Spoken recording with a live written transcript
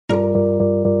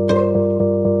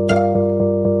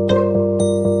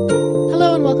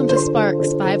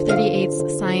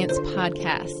FiveThirtyEight's Science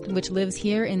Podcast, which lives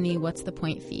here in the What's the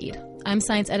Point feed. I'm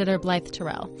science editor Blythe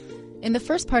Terrell. In the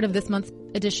first part of this month's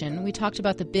edition, we talked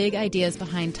about the big ideas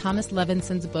behind Thomas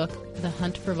Levenson's book, The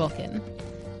Hunt for Vulcan.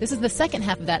 This is the second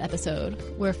half of that episode,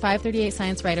 where 538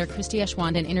 science writer Christie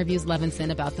Aschwanden interviews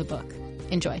Levenson about the book.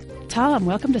 Enjoy. Tom,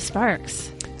 welcome to Sparks.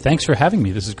 Thanks for having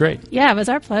me. This is great. Yeah, it was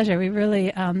our pleasure. We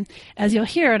really, as you'll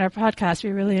hear in our podcast,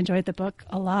 we really enjoyed the book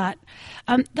a lot.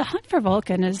 The Hunt for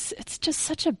Vulcan it's just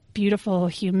such a beautiful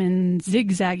human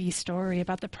zigzaggy story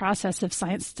about the process of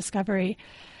science discovery.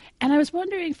 And I was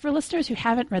wondering, for listeners who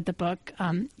haven't read the book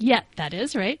yet, that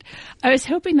is, right? I was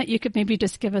hoping that you could maybe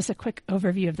just give us a quick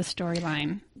overview of the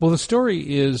storyline. Well, the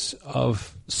story is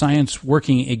of science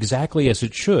working exactly as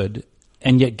it should,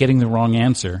 and yet getting the wrong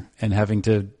answer and having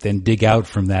to then dig out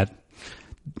from that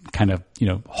kind of,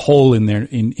 hole in there,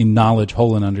 in knowledge,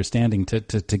 hole in understanding to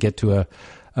get to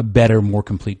a better, more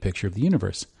complete picture of the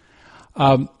universe.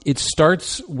 It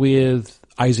starts with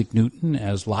Isaac Newton,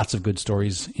 as lots of good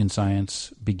stories in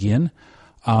science begin.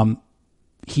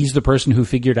 He's the person who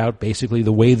figured out basically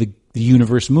the way the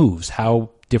universe moves,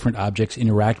 how different objects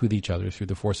interact with each other through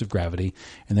the force of gravity,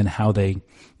 and then how they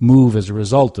move as a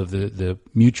result of the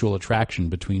mutual attraction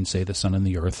between, say, the sun and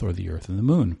the earth, or the earth and the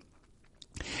moon.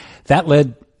 That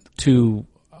led to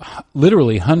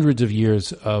literally hundreds of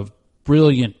years of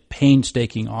brilliant,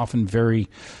 painstaking, often very,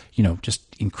 just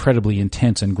incredibly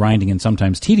intense and grinding and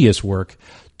sometimes tedious work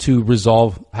to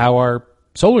resolve how our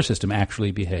solar system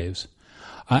actually behaves.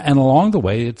 And along the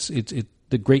way,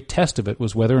 the great test of it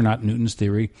was whether or not Newton's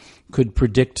theory could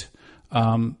predict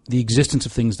the existence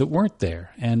of things that weren't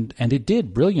there. And it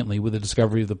did brilliantly with the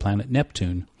discovery of the planet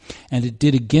Neptune. And it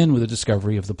did again with the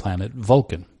discovery of the planet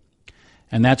Vulcan.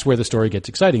 And that's where the story gets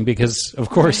exciting because, of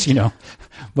course,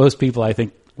 most people, I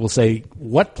think, will say,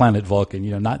 what planet Vulcan?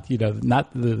 Not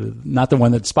the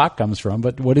one that Spock comes from,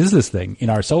 but what is this thing in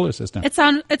our solar system? It's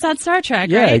on Star Trek,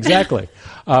 yeah, right? Exactly.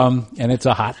 And it's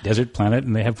a hot desert planet,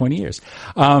 and they have pointy ears.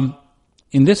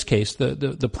 In this case,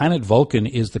 the planet Vulcan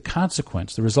is the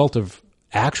consequence, the result of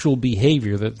actual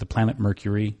behavior that the planet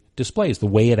Mercury displays, the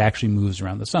way it actually moves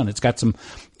around the sun. It's got some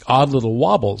odd little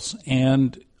wobbles,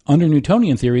 and under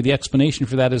Newtonian theory, the explanation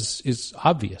for that is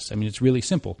obvious. I mean, it's really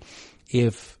simple.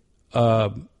 If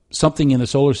something in the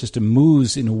solar system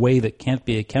moves in a way that can't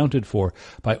be accounted for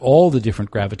by all the different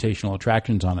gravitational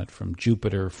attractions on it, from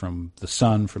Jupiter, from the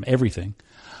sun, from everything,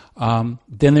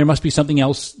 then there must be something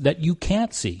else that you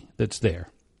can't see that's there.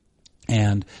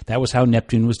 And that was how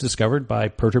Neptune was discovered, by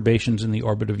perturbations in the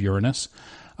orbit of Uranus.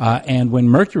 And when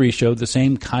Mercury showed the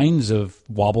same kinds of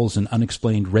wobbles and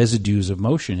unexplained residues of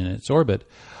motion in its orbit,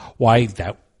 why,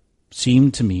 that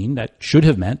seemed to mean, that should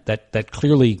have meant, that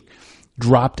clearly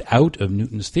dropped out of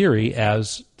Newton's theory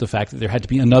as the fact that there had to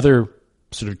be another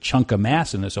sort of chunk of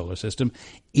mass in the solar system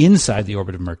inside the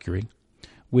orbit of Mercury,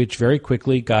 which very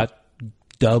quickly got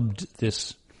dubbed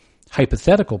this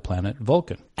hypothetical planet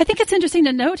Vulcan. I think it's interesting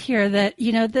to note here that,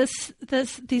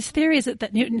 these theories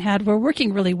that Newton had were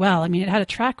working really well. I mean, it had a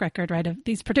track record, right?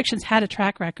 These predictions had a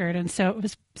track record, and so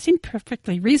it seemed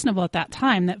perfectly reasonable at that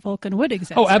time that Vulcan would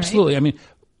exist. Oh, absolutely. Right? I mean,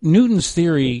 Newton's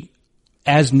theory,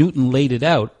 as Newton laid it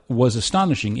out, was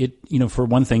astonishing. It, for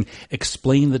one thing,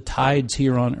 explained the tides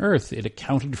here on Earth. It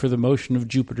accounted for the motion of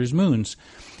Jupiter's moons.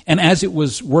 And as it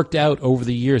was worked out over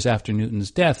the years after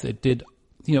Newton's death, it did,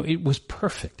 it was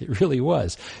perfect. It really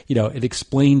was. It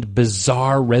explained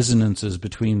bizarre resonances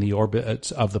between the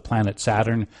orbits of the planet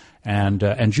Saturn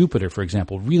and Jupiter, for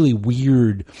example. Really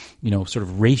weird, sort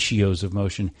of ratios of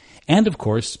motion. And, of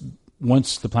course,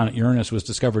 once the planet Uranus was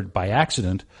discovered by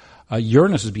accident,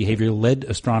 Uranus's behavior led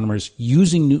astronomers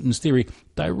using Newton's theory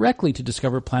directly to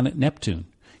discover planet Neptune.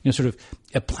 Sort of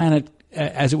a planet,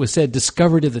 as it was said,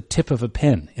 discovered at the tip of a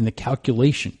pen in the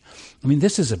calculation. I mean,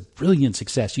 this is a brilliant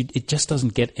success. It just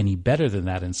doesn't get any better than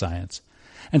that in science.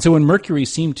 And so when Mercury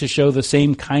seemed to show the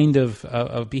same kind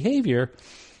of behavior,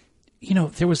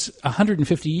 there was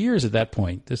 150 years at that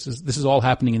point. This is all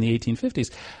happening in the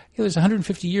 1850s. There's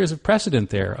 150 years of precedent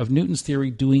there of Newton's theory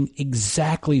doing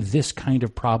exactly this kind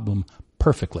of problem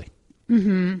perfectly.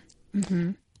 Mm-hmm.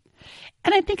 Mm-hmm.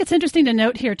 And I think it's interesting to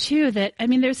note here, too, that,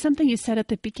 there's something you said at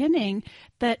the beginning,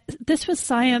 that this was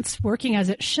science working as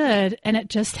it should, and it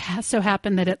just so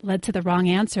happened that it led to the wrong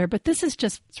answer. But this is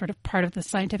just sort of part of the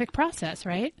scientific process,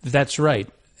 right? That's right.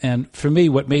 And for me,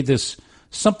 what made this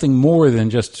something more than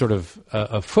just sort of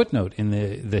a footnote in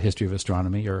the history of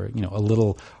astronomy, or, a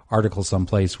little article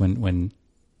someplace when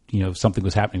something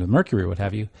was happening with Mercury or what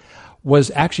have you,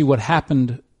 was actually what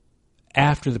happened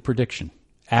after the prediction,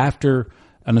 after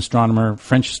an astronomer,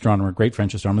 French astronomer, great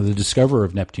French astronomer, the discoverer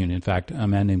of Neptune, in fact, a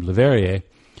man named Leverrier,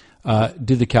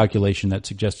 did the calculation that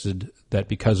suggested that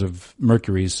because of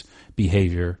Mercury's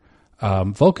behavior,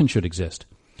 Vulcan should exist.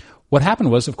 What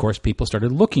happened was, of course, people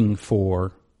started looking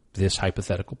for this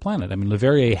hypothetical planet. I mean,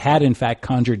 Leverrier had, in fact,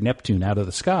 conjured Neptune out of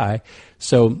the sky.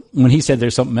 So when he said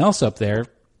there's something else up there,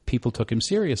 people took him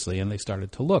seriously, and they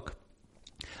started to look.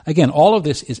 Again, all of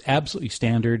this is absolutely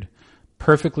standard,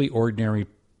 perfectly ordinary,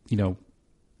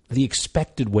 the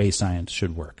expected way science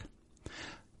should work.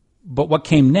 But what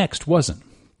came next wasn't.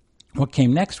 What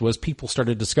came next was people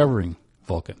started discovering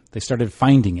Vulcan. They started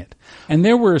finding it. And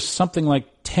there were something like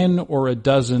 10 or a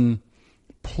dozen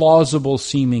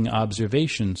plausible-seeming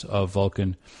observations of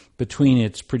Vulcan between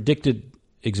its predicted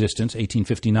existence,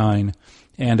 1859,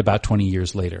 and about 20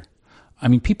 years later. I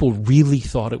mean, people really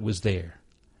thought it was there.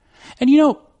 And,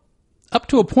 up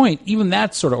to a point, even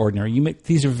that's sort of ordinary.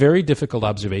 These are very difficult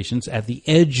observations. At the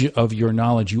edge of your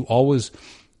knowledge, you always,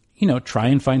 try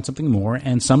and find something more.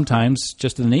 And sometimes,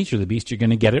 just in the nature of the beast, you're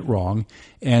going to get it wrong,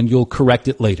 and you'll correct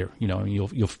it later.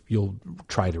 You'll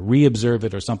try to re-observe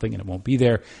it or something, and it won't be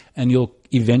there, and you'll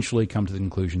eventually come to the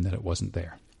conclusion that it wasn't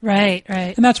there. Right.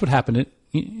 And that's what happened.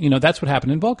 That's what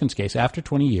happened in Vulcan's case. After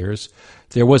 20 years,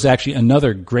 there was actually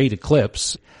another great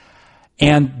eclipse,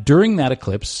 and during that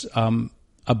eclipse,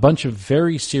 a bunch of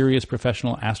very serious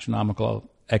professional astronomical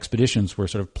expeditions were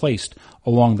sort of placed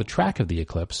along the track of the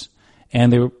eclipse,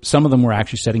 and some of them were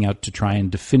actually setting out to try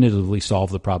and definitively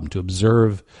solve the problem, to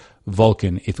observe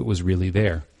Vulcan if it was really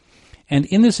there. And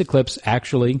in this eclipse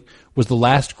actually was the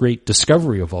last great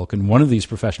discovery of Vulcan. One of these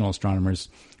professional astronomers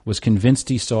was convinced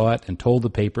he saw it and told the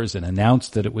papers and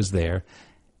announced that it was there,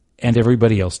 and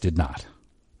everybody else did not.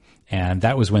 And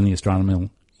that was when the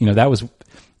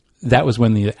that was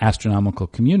when the astronomical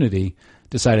community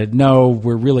decided, no,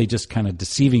 we're really just kind of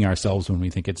deceiving ourselves when we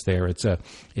think it's there. It's a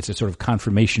sort of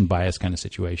confirmation bias kind of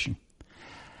situation.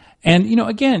 And,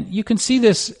 again, you can see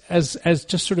this as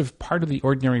just sort of part of the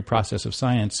ordinary process of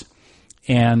science.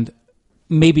 And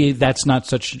maybe that's not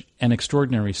such an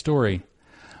extraordinary story.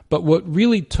 But what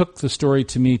really took the story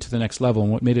to me to the next level,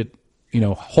 and what made it,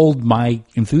 hold my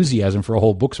enthusiasm for a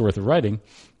whole book's worth of writing,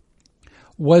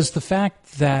 was the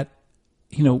fact that,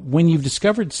 when you've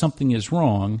discovered something is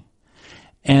wrong,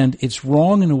 and it's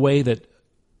wrong in a way that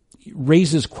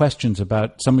raises questions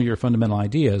about some of your fundamental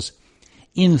ideas,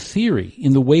 in theory,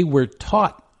 in the way we're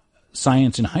taught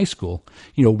science in high school,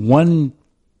 one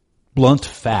blunt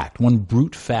fact, one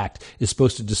brute fact is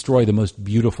supposed to destroy the most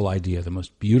beautiful idea, the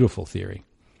most beautiful theory.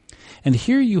 And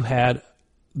here you had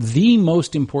the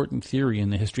most important theory in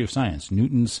the history of science,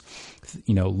 Newton's,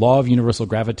 law of universal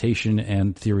gravitation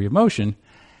and theory of motion.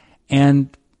 And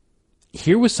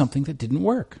here was something that didn't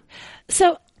work.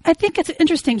 So I think it's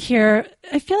interesting here.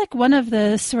 I feel like one of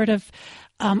the sort of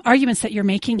arguments that you're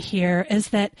making here is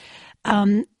that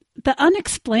the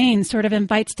unexplained sort of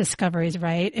invites discoveries,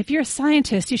 right? If you're a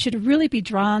scientist, you should really be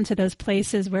drawn to those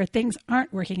places where things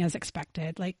aren't working as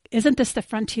expected. Like, isn't this the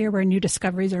frontier where new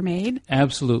discoveries are made?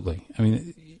 Absolutely. I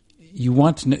mean, you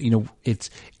want to know, it's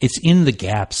in the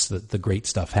gaps that the great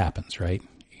stuff happens, right?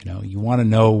 You want to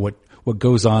know what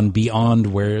goes on beyond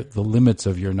where the limits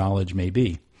of your knowledge may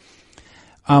be.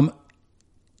 And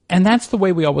that's the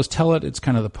way we always tell it. It's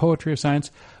kind of the poetry of science.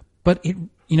 But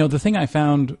the thing I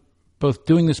found both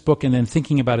doing this book and then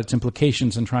thinking about its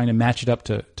implications and trying to match it up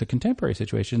to contemporary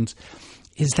situations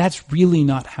is that's really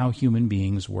not how human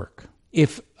beings work.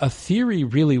 If a theory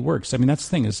really works, I mean, that's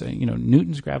the thing is,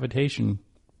 Newton's gravitation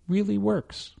really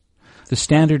works. The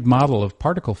standard model of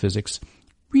particle physics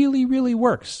really, really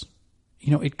works.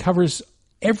 It covers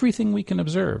everything we can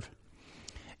observe.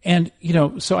 And,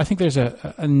 so I think there's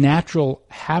a natural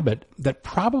habit that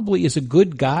probably is a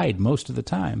good guide most of the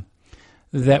time,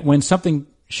 that when something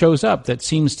shows up that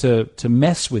seems to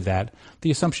mess with that,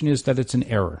 the assumption is that it's an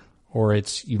error, or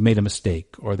you've made a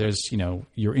mistake, or there's,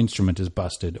 your instrument is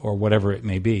busted, or whatever it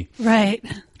may be. Right.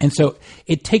 And so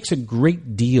it takes a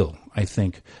great deal, I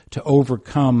think, to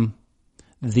overcome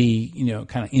the,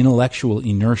 kind of intellectual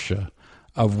inertia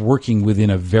of working within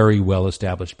a very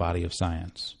well-established body of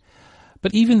science.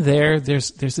 But even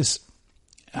there's this,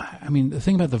 the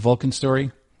thing about the Vulcan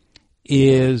story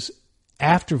is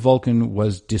after Vulcan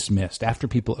was dismissed, after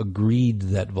people agreed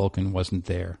that Vulcan wasn't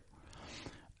there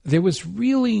was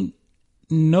really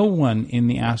no one in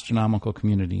the astronomical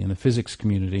community, in the physics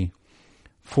community,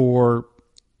 for,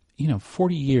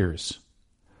 40 years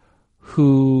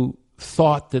who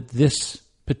thought that this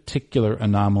particular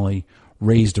anomaly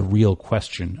raised a real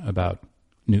question about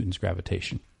Newton's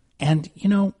gravitation. And,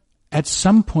 at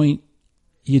some point,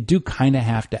 you do kind of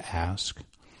have to ask,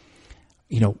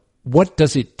 what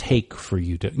does it take for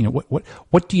you to,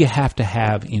 what do you have to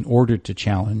have in order to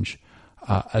challenge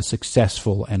a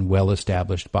successful and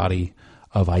well-established body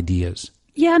of ideas.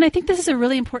 Yeah, and I think this is a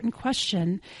really important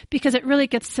question because it really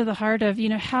gets to the heart of,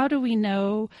 how do we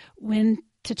know when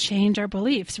to change our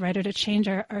beliefs, right, or to change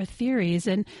our theories?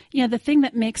 And, the thing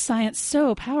that makes science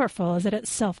so powerful is that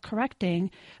it's self-correcting.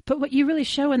 But what you really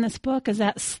show in this book is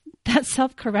that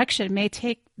self-correction may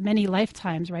take many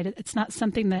lifetimes, right? It's not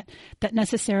something that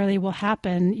necessarily will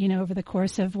happen, over the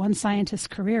course of one scientist's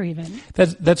career even.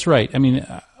 That's right. I mean,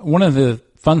 one of the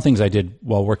fun things I did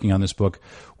while working on this book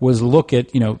was look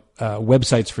at,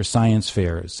 websites for science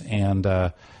fairs and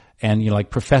like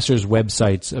professors'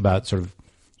 websites about sort of,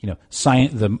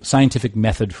 the scientific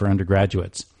method for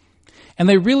undergraduates. And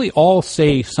they really all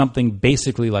say something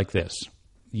basically like this.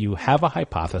 You have a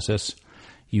hypothesis,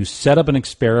 you set up an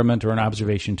experiment or an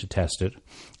observation to test it,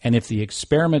 and if the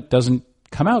experiment doesn't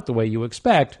come out the way you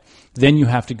expect, then you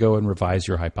have to go and revise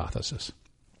your hypothesis.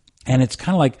 And it's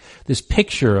kind of like this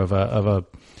picture of an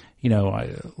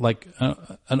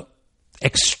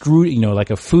extrude, like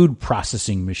a food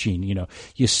processing machine.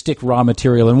 You stick raw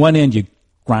material in one end, you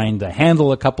grind the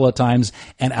handle a couple of times,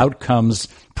 and out comes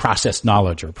processed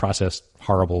knowledge or processed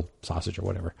horrible sausage or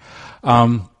whatever.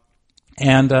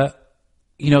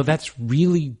 That's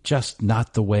really just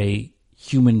not the way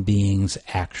human beings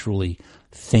actually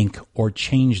think or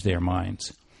change their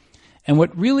minds. And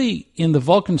what really, in the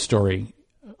Vulcan story,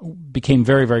 became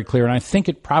very, very clear, and I think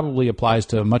it probably applies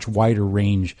to a much wider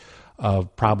range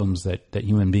of problems that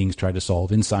human beings try to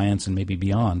solve in science and maybe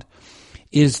beyond,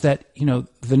 is that,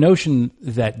 the notion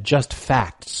that just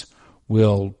facts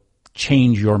will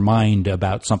change your mind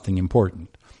about something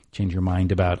important, change your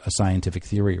mind about a scientific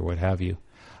theory or what have you.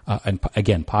 And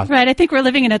again, right. I think we're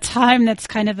living in a time that's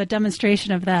kind of a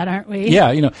demonstration of that, aren't we?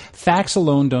 Yeah. Facts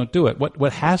alone don't do it.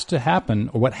 What has to happen,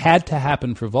 or what had to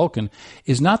happen for Vulcan,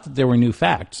 is not that there were new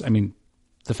facts. I mean,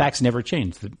 the facts never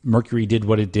changed. Mercury did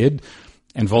what it did,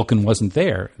 and Vulcan wasn't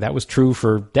there. That was true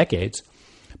for decades.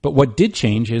 But what did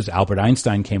change is Albert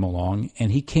Einstein came along,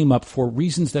 and he came up for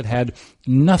reasons that had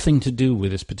nothing to do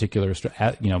with this particular,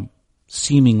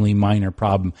 seemingly minor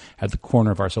problem at the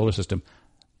corner of our solar system.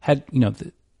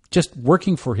 Just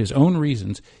working for his own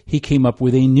reasons, he came up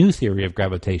with a new theory of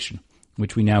gravitation,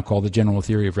 which we now call the general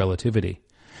theory of relativity.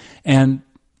 And,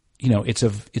 it's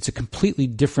a completely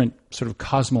different sort of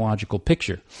cosmological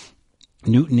picture.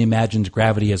 Newton imagines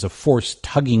gravity as a force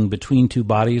tugging between two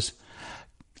bodies.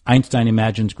 Einstein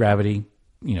imagines gravity,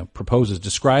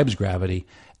 describes gravity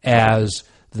as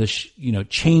the,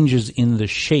 changes in the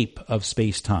shape of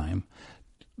space-time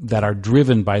that are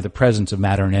driven by the presence of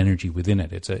matter and energy within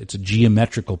it. It's a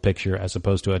geometrical picture as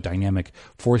opposed to a dynamic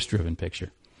force-driven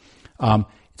picture.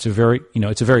 It's a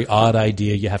very odd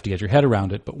idea. You have to get your head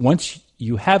around it. But once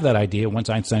you have that idea, once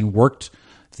Einstein worked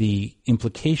the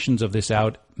implications of this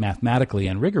out mathematically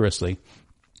and rigorously,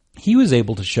 he was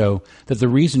able to show that the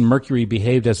reason Mercury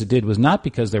behaved as it did was not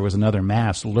because there was another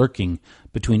mass lurking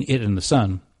between it and the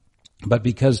sun, but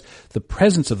because the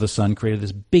presence of the sun created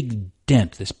this big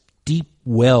dent, this deep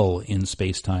well in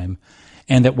space-time,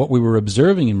 and that what we were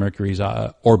observing in Mercury's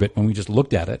orbit when we just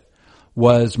looked at it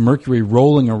was Mercury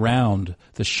rolling around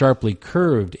the sharply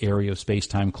curved area of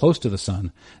space-time close to the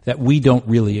sun that we don't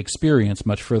really experience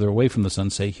much further away from the sun,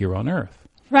 say, here on Earth.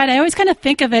 Right. I always kind of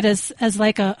think of it as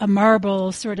like a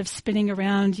marble sort of spinning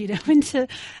around, into,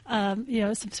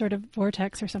 some sort of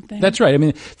vortex or something. That's right. I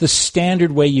mean, the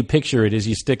standard way you picture it is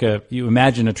you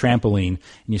imagine a trampoline and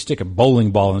you stick a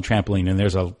bowling ball in the trampoline and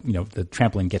there's the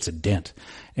trampoline gets a dent.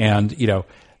 And,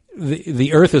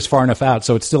 the Earth is far enough out,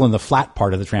 so it's still in the flat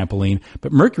part of the trampoline,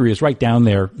 but Mercury is right down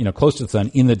there, close to the sun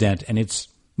in the dent, and its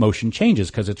motion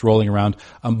changes because it's rolling around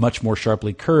a much more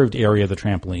sharply curved area of the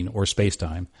trampoline or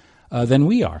space-time. Than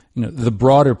we are. The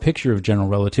broader picture of general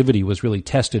relativity was really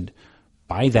tested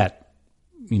by that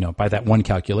one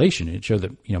calculation. It showed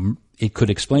that, it could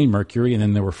explain Mercury, and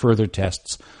then there were further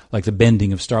tests like the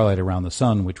bending of starlight around the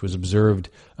sun, which was observed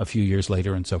a few years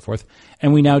later and so forth.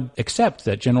 And we now accept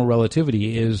that general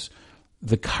relativity is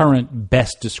the current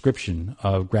best description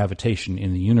of gravitation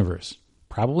in the universe.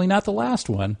 Probably not the last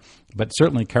one, but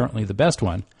certainly currently the best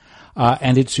one.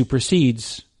 And it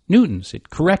supersedes Newton's. It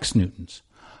corrects Newton's.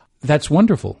 That's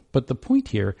wonderful. But the point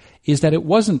here is that it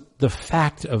wasn't the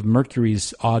fact of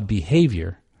Mercury's odd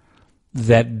behavior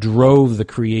that drove the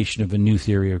creation of a new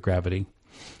theory of gravity.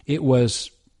 It was,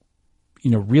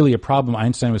 really a problem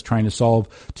Einstein was trying to solve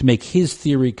to make his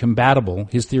theory compatible,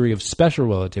 his theory of special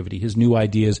relativity, his new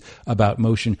ideas about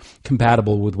motion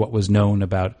compatible with what was known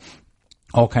about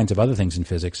all kinds of other things in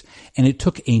physics. And it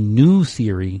took a new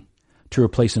theory to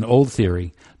replace an old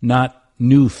theory, not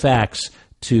new facts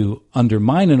to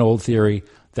undermine an old theory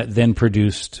that then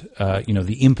produced,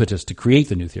 the impetus to create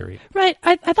the new theory. Right.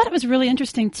 I thought it was really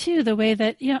interesting too, the way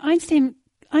that,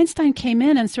 Einstein came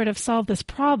in and sort of solved this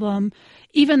problem,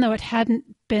 even though it hadn't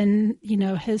been,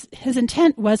 his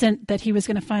intent wasn't that he was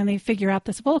going to finally figure out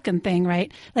this Vulcan thing,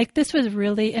 right? Like this was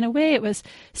really, in a way, it was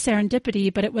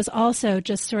serendipity, but it was also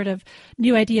just sort of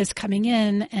new ideas coming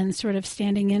in and sort of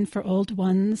standing in for old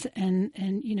ones and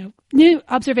new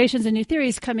observations and new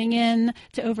theories coming in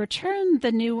to overturn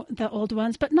the old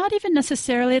ones, but not even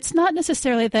necessarily, it's not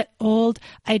necessarily that old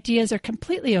ideas are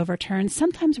completely overturned.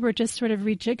 Sometimes we're just sort of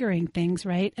rejiggering things,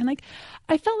 right? And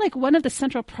I felt like one of the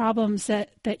central problems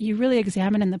that you really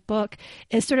examine in the book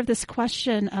is sort of this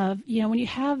question of, when you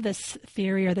have this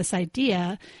theory or this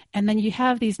idea, and then you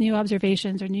have these new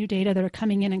observations or new data that are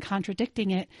coming in and contradicting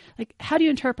it, like how do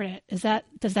you interpret it?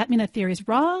 Does that mean the theory is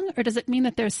wrong, or does it mean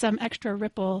that there's some extra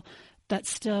ripple that's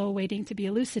still waiting to be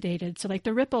elucidated? So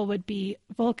the ripple would be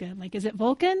Vulcan. Is it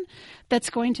Vulcan that's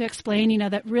going to explain,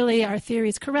 that really our theory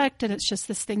is correct and it's just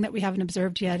this thing that we haven't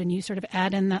observed yet, and you sort of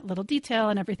add in that little detail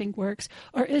and everything works?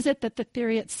 Or is it that the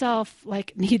theory itself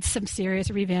needs some serious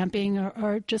revamping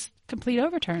or just complete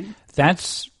overturn?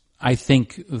 That's, I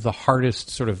think, the hardest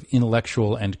sort of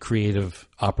intellectual and creative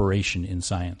operation in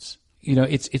science.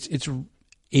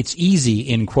 It's easy,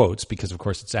 in quotes, because of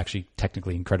course it's actually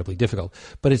technically incredibly difficult,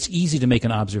 but it's easy to make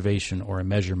an observation or a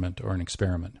measurement or an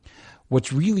experiment.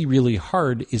 What's really, really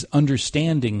hard is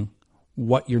understanding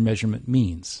what your measurement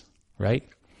means, right?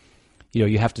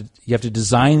 You have to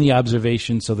design the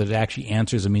observation so that it actually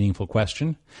answers a meaningful question.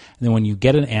 And then when you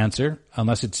get an answer,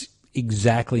 unless it's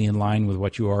exactly in line with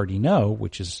what you already know,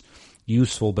 which is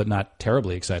useful but not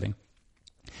terribly exciting,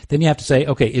 then you have to say,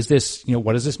 okay, is this,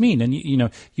 what does this mean? And,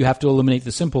 you have to eliminate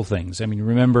the simple things. I mean,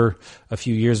 remember a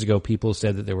few years ago, people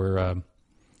said that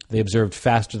they observed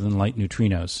faster than light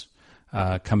neutrinos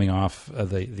coming off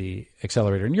the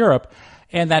accelerator in Europe.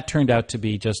 And that turned out to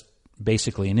be just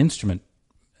basically an instrument,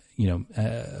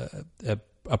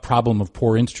 a problem of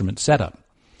poor instrument setup.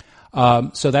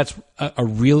 So that's a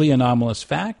really anomalous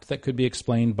fact that could be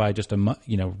explained by just a,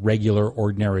 regular,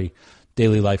 ordinary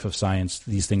daily life of science.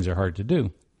 These things are hard to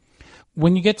do.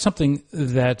 When you get something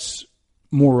that's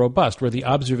more robust, where the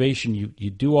observation, you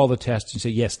do all the tests and say,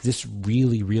 yes, this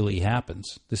really, really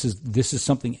happens. This is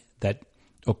something that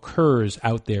occurs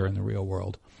out there in the real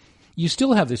world. You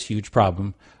still have this huge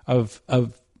problem of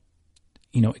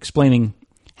explaining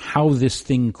how this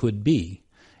thing could be.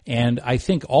 And I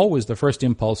think always the first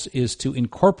impulse is to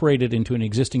incorporate it into an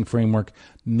existing framework,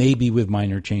 maybe with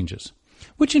minor changes,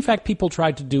 which in fact people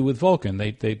tried to do with Vulcan.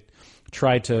 They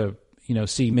tried to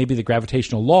see maybe the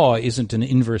gravitational law isn't an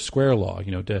inverse square law,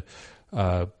 the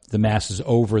masses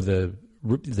over the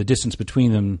distance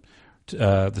between them,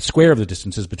 the square of the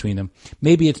distances between them.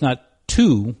 Maybe it's not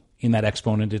 2 in that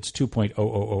exponent, it's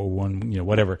 2.0001,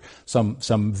 whatever,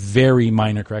 some very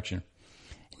minor correction.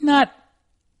 Not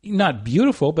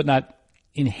beautiful, but not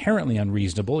inherently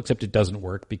unreasonable, except it doesn't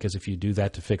work, because if you do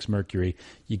that to fix Mercury,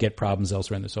 you get problems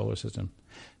elsewhere in the solar system.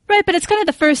 Right, but it's kind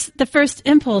of the first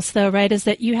impulse, though, right? Is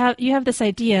that you have this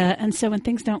idea, and so when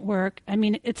things don't work, I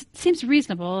mean, it seems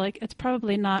reasonable. It's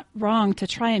probably not wrong to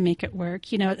try and make it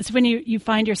work. It's when you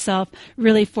find yourself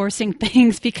really forcing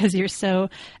things because you're so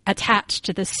attached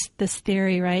to this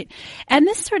theory, right? And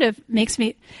this sort of makes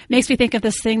me think of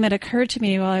this thing that occurred to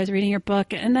me while I was reading your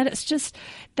book, and that it's just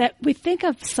that we think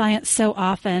of science so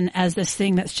often as this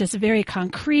thing that's just very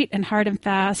concrete and hard and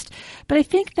fast. But I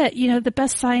think that the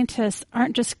best scientists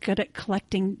aren't just good at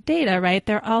collecting data, right?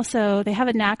 They have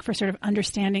a knack for sort of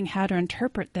understanding how to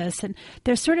interpret this. And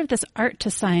there's sort of this art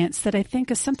to science that I think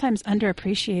is sometimes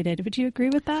underappreciated. Would you agree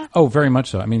with that? Oh, very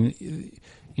much so. I mean,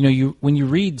 when you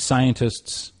read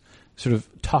scientists sort of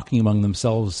talking among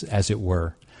themselves, as it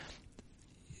were,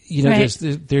 right.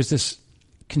 there's this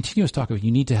continuous talk of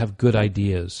you need to have good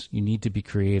ideas. You need to be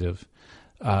creative.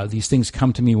 These things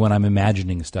come to me when I'm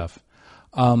imagining stuff.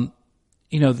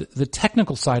 The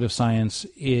technical side of science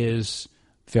is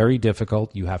very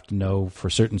difficult. You have to know, for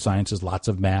certain sciences, lots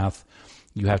of math.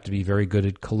 You have to be very good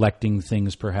at collecting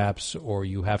things, perhaps, or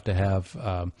you have to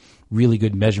have really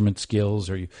good measurement skills,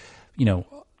 or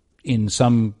in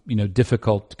some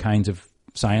difficult kinds of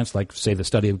science, like say the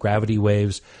study of gravity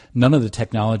waves, none of the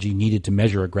technology needed to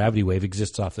measure a gravity wave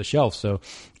exists off the shelf. So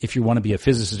if you want to be a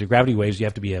physicist of gravity waves, you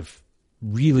have to be a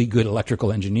really good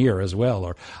electrical engineer as well,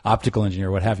 or optical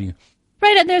engineer, what have you.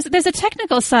 Right, and there's a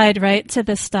technical side, right, to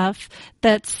this stuff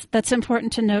that's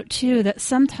important to note too. That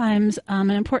sometimes an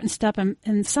important step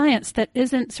in science that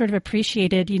isn't sort of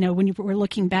appreciated, when we're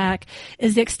looking back,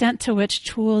 is the extent to which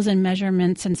tools and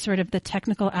measurements and sort of the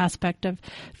technical aspect of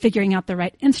figuring out the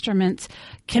right instruments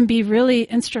can be really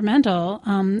instrumental,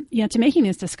 to making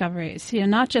these discoveries.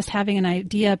 Not just having an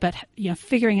idea, but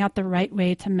figuring out the right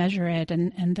way to measure it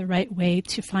and the right way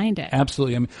to find it.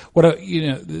 Absolutely. I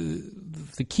mean,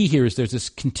 the key here is there's this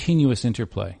continuous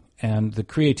interplay, and the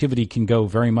creativity can go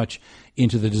very much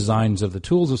into the designs of the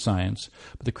tools of science,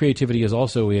 but the creativity is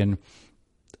also in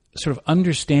sort of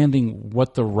understanding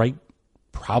what the right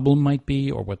problem might be,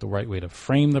 or what the right way to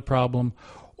frame the problem,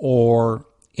 or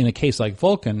in a case like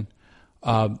Vulcan,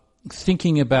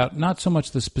 thinking about not so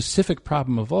much the specific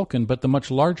problem of Vulcan, but the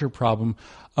much larger problem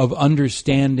of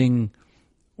understanding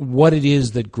what it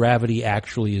is that gravity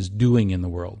actually is doing in the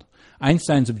world.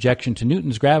 Einstein's objection to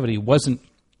Newton's gravity wasn't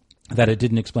that it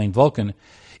didn't explain Vulcan.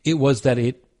 It was that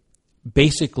it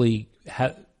basically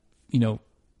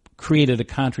created a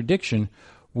contradiction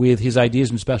with his ideas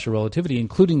in special relativity,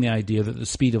 including the idea that the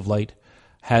speed of light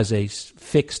has a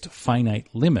fixed finite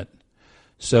limit.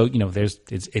 So,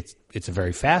 it's a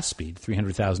very fast speed,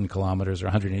 300,000 kilometers or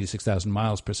 186,000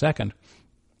 miles per second,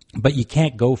 but you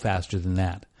can't go faster than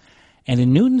that. And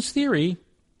in Newton's theory,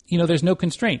 there's no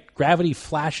constraint. Gravity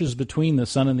flashes between the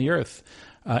sun and the earth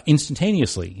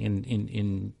instantaneously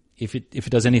if it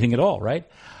does anything at all, right?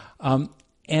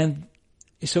 And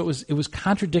so it was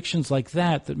contradictions like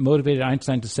that motivated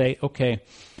Einstein to say, okay,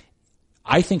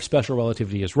 I think special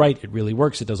relativity is right. It really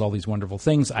works. It does all these wonderful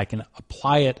things. I can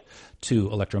apply it to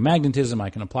electromagnetism. I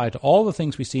can apply it to all the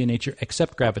things we see in nature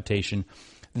except gravitation.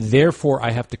 Therefore,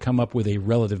 I have to come up with a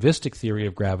relativistic theory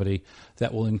of gravity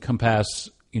that will encompass,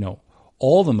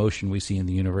 all the motion we see in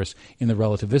the universe in the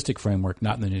relativistic framework,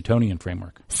 not in the Newtonian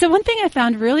framework. So one thing I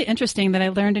found really interesting that I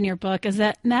learned in your book is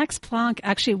that Max Planck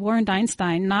actually warned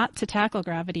Einstein not to tackle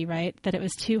gravity, right? That it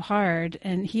was too hard.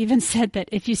 And he even said that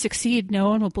if you succeed, no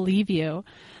one will believe you.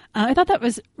 I thought that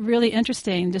was really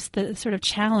interesting, just the sort of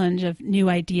challenge of new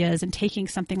ideas and taking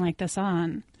something like this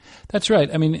on. That's right.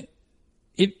 I mean,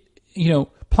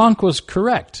 Planck was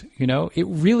correct. It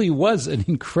really was an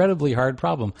incredibly hard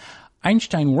problem.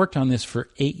 Einstein worked on this for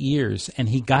 8 years, and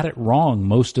he got it wrong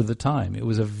most of the time. It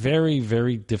was a very,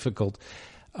 very difficult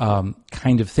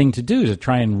kind of thing to do, to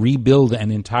try and rebuild an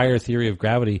entire theory of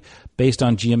gravity based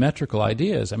on geometrical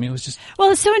ideas. I mean, it was just...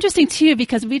 Well, it's so interesting, too,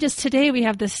 because today we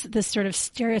have this sort of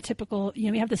stereotypical,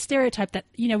 we have the stereotype that,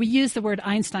 we use the word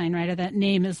Einstein, right, or that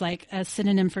name is like a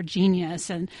synonym for genius,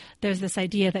 and there's this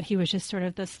idea that he was just sort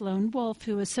of this lone wolf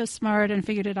who was so smart and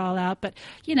figured it all out, but,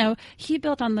 he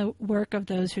built on the work of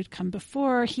those who'd come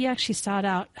before. He actually sought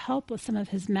out help with some of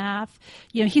his math.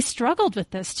 He struggled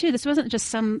with this, too. This wasn't just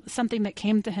something that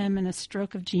came to him in a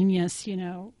stroke of genius,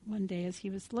 one day as he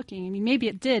was looking. I mean, maybe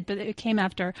it did, but it came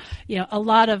after, a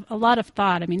lot of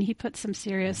thought. I mean, he put some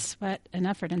serious sweat and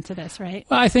effort into this, right?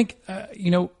 Well, I think,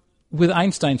 with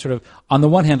Einstein, sort of, on the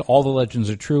one hand, all the legends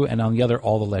are true, and on the other,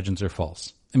 all the legends are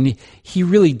false. I mean, he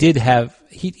really did have,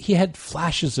 he had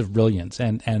flashes of brilliance,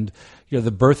 and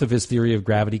the birth of his theory of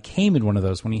gravity came in one of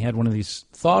those, when he had one of these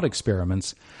thought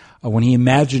experiments, when he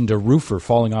imagined a roofer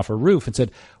falling off a roof and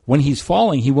said, when he's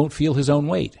falling, he won't feel his own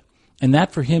weight. And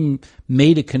that, for him,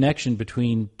 made a connection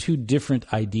between two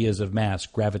different ideas of mass: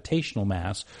 gravitational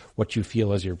mass, what you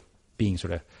feel as you're being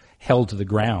sort of held to the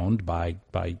ground by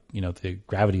the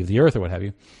gravity of the Earth or what have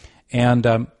you, and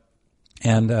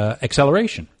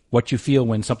acceleration, what you feel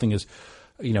when something is,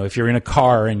 if you're in a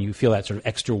car and you feel that sort of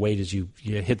extra weight as you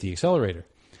hit the accelerator.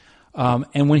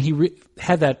 And when he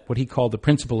had that, what he called the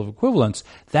principle of equivalence,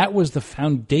 that was the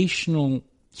foundational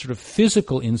sort of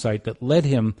physical insight that led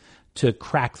him to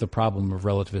crack the problem of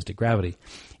relativistic gravity.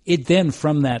 It then,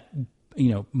 from that,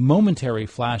 momentary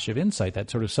flash of insight, that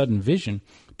sort of sudden vision,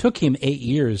 took him 8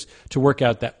 years to work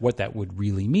out what that would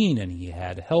really mean, and he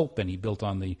had help, and he built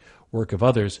on the work of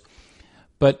others.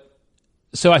 But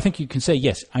so I think you can say,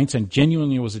 yes, Einstein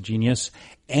genuinely was a genius,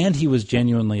 and he was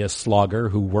genuinely a slogger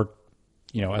who worked,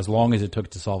 as long as it took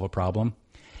to solve a problem.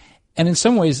 And in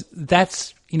some ways,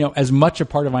 that's, as much a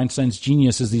part of Einstein's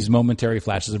genius as these momentary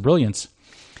flashes of brilliance.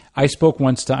 I spoke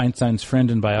once to Einstein's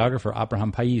friend and biographer,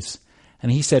 Abraham Pais,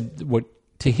 and he said what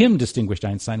to him distinguished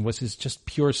Einstein was his just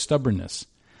pure stubbornness.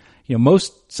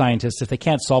 Most scientists, if they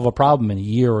can't solve a problem in a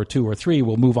year or 2 or 3,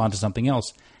 will move on to something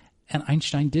else. And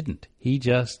Einstein didn't. He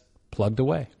just plugged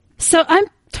away. So I'm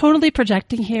totally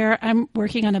projecting here. I'm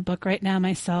working on a book right now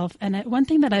myself. And one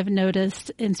thing that I've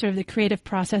noticed in sort of the creative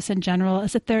process in general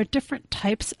is that there are different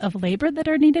types of labor that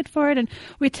are needed for it. And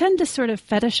we tend to sort of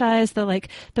fetishize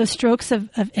those strokes of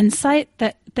insight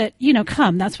that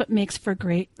come. That's what makes for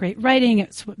great writing.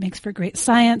 It's what makes for great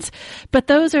science. But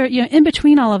those are, in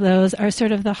between all of those are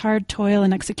sort of the hard toil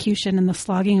and execution and the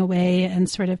slogging away and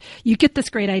sort of, you get this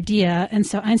great idea. And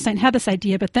so Einstein had this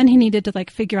idea, but then he needed to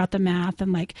figure out the math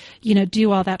and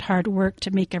do all that hard work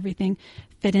to make everything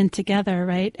fit in together,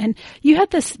 right? And you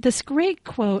had this great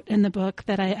quote in the book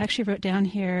that I actually wrote down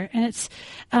here, and it's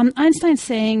Einstein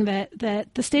saying that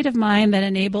the state of mind that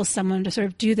enables someone to sort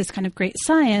of do this kind of great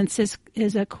science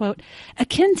is a quote,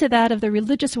 akin to that of the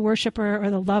religious worshiper or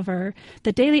the lover.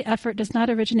 The daily effort does not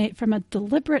originate from a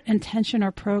deliberate intention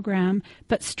or program,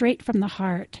 but straight from the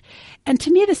heart. And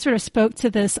to me, this sort of spoke to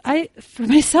this. For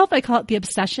myself, I call it the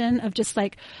obsession of just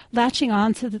latching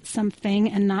on to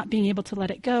something and not being able to let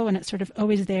it go, and it's sort of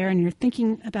always there, and you're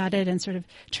thinking about it and sort of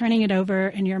turning it over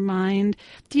in your mind.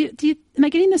 Am I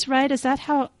getting this right? Is that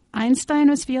how Einstein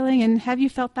was feeling, and have you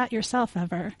felt that yourself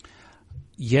ever?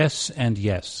 Yes and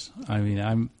yes. I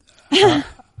mean,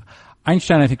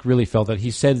 Einstein, I think, really felt that.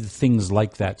 He said things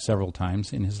like that several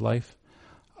times in his life.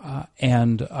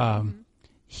 And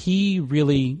he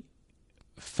really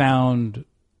found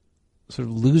sort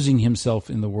of losing himself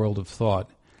in the world of thought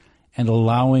and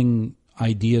allowing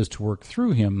ideas to work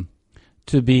through him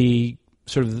to be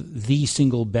sort of the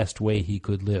single best way he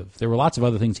could live. There were lots of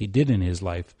other things he did in his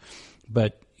life,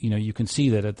 but you can see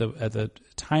that at the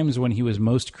times when he was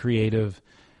most creative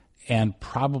and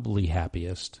probably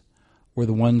happiest were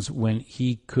the ones when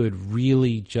he could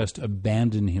really just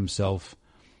abandon himself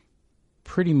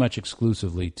pretty much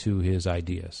exclusively to his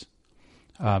ideas.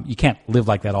 You can't live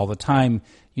like that all the time.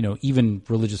 Even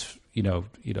religious,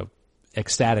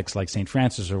 ecstatics like St.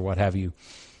 Francis or what have you,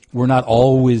 we're not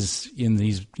always in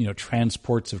these,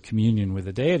 transports of communion with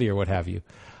the deity or what have you.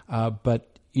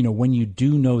 But when you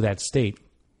do know that state,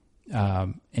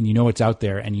 and it's out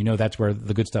there, and that's where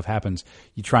the good stuff happens,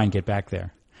 you try and get back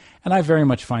there. And I very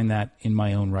much find that in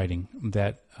my own writing,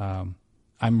 that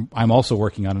I'm also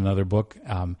working on another book.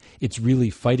 It's really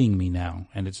fighting me now,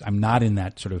 and I'm not in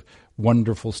that sort of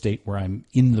wonderful state where I'm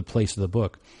in the place of the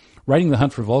book. Writing The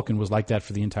Hunt for Vulcan was like that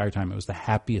for the entire time. It was the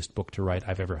happiest book to write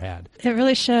I've ever had. It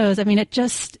really shows. I mean, it's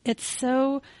just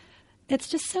so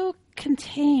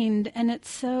contained, and it's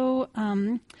so,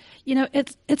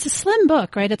 it's a slim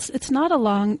book, right? It's not a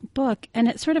long book, and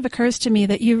it sort of occurs to me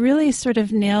that you really sort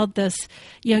of nailed this,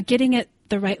 getting it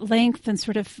the right length and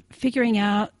sort of figuring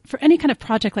out for any kind of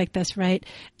project like this, right?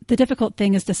 The difficult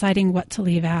thing is deciding what to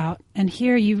leave out. And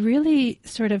here you really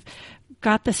sort of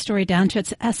got the story down to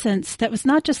its essence. That was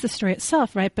not just the story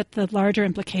itself, right, but the larger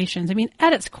implications. I mean,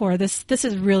 at its core, this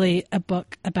is really a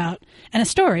book about, and a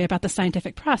story about the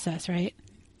scientific process, right?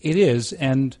 It is,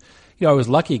 and I was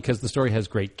lucky because the story has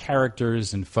great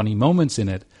characters and funny moments in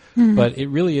it, but it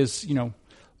really is,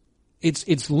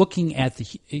 it's looking at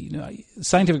the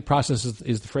scientific process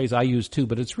is the phrase I use too,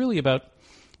 but it's really about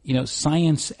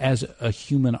science as a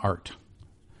human art.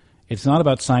 It's not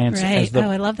about science as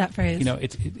I love that phrase.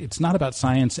 It's not about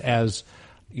science as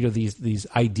these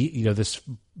idea, this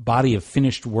body of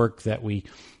finished work that we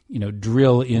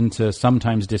drill into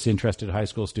sometimes disinterested high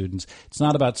school students. It's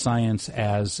not about science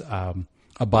as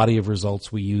a body of results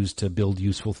we use to build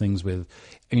useful things with.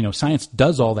 Science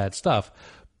does all that stuff,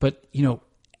 but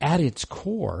at its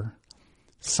core,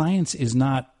 science is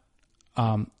not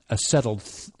a settled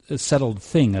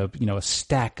thing, a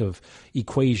stack of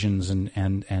equations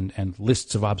and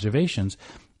lists of observations.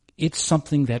 It's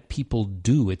something that people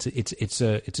do. It's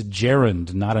a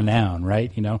gerund, not a noun,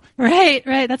 right?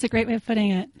 Right. That's a great way of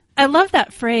putting it. I love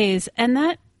that phrase, and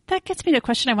that gets me to a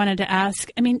question I wanted to ask.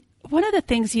 I mean, one of the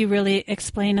things you really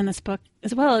explain in this book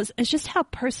as well is just how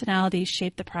personalities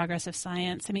shape the progress of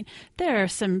science. I mean, there are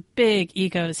some big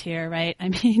egos here, right? I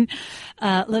mean,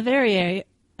 Leverrier,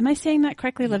 am I saying that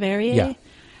correctly? Leverrier? Yeah.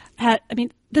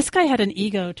 This guy had an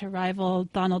ego to rival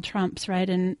Donald Trump's, right?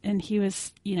 And he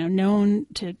was, known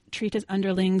to treat his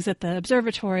underlings at the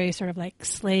observatory sort of like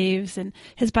slaves. And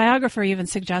his biographer even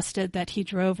suggested that he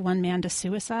drove one man to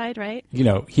suicide, right?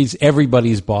 He's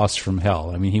everybody's boss from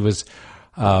hell. I mean, he was,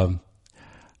 I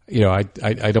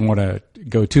don't want to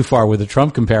go too far with the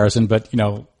Trump comparison, but,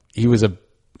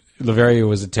 Leverrier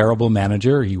was a terrible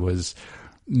manager. He was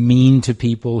mean to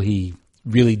people. He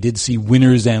really did see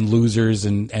winners and losers,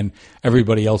 and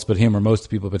everybody else but him, or most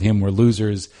people but him, were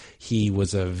losers. He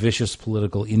was a vicious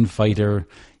political infighter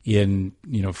in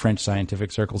French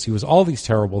scientific circles. He was all these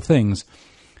terrible things,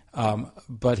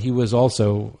 but he was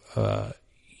also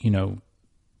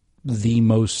the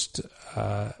most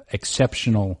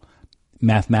exceptional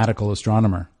mathematical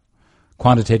astronomer,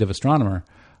 quantitative astronomer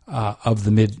of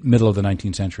the middle of the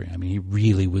 19th century. I mean, he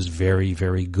really was very,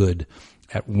 very good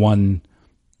at one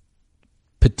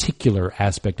particular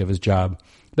aspect of his job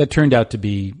that turned out to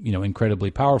be, incredibly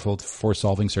powerful for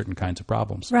solving certain kinds of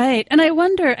problems. Right. And I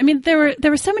wonder, I mean, there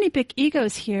were so many big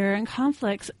egos here and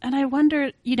conflicts, and I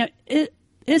wonder,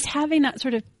 is having that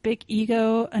sort of big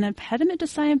ego an impediment to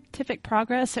scientific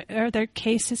progress? Are there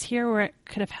cases here where it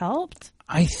could have helped?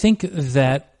 I think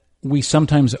that we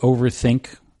sometimes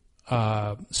overthink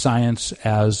science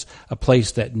as a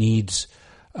place that needs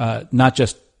not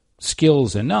just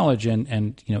skills and knowledge and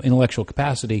intellectual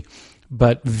capacity,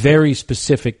 but very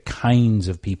specific kinds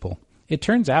of people. It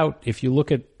turns out, if you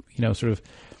look at sort of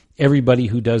everybody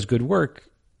who does good work,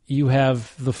 you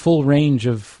have the full range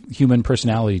of human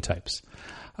personality types.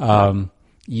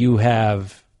 You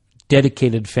have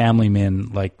dedicated family men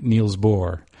like Niels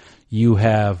Bohr. You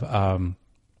have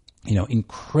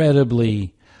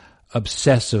incredibly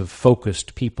obsessive,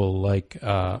 focused people like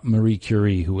Marie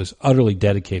Curie, who was utterly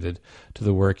dedicated to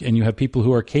the work, and you have people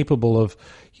who are capable of,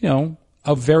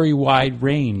 a very wide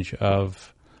range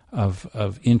of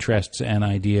interests and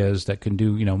ideas that can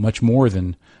do, much more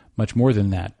than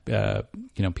that.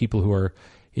 People who are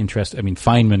interested. I mean,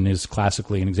 Feynman is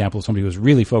classically an example of somebody who was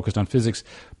really focused on physics,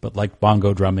 but liked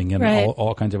bongo drumming and right.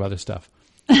 all kinds of other stuff.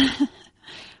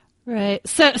 Right.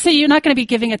 So you're not going to be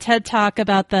giving a TED Talk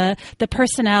about the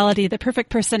personality, the perfect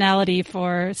personality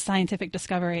for scientific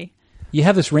discovery. You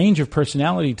have this range of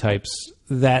personality types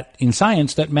that in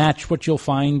science that match what you'll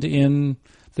find in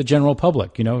the general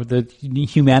public, the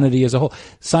humanity as a whole.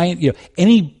 Science,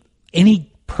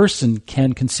 any person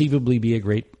can conceivably be a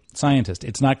great scientist.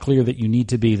 It's not clear that you need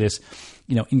to be this,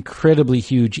 incredibly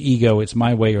huge ego. It's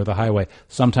my way or the highway.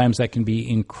 Sometimes that can be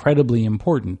incredibly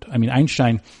important. I mean,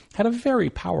 Einstein had a very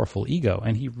powerful ego,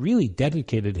 and he really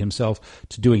dedicated himself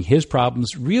to doing his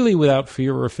problems really without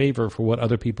fear or favor for what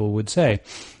other people would say.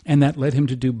 And that led him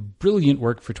to do brilliant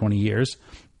work for 20 years.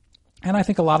 And I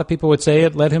think a lot of people would say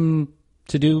it led him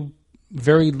to do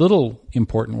very little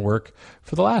important work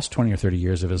for the last 20 or 30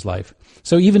 years of his life.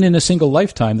 So even in a single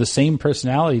lifetime, the same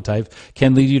personality type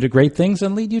can lead you to great things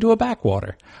and lead you to a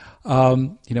backwater.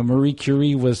 Marie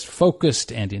Curie was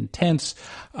focused and intense.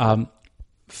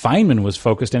 Feynman was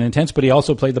focused and intense, but he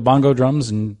also played the bongo drums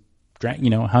and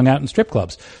hung out in strip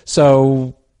clubs.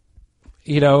 So,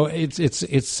 this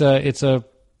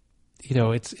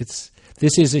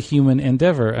is a human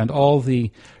endeavor, and all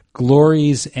the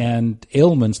glories and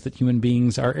ailments that human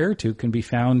beings are heir to can be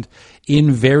found in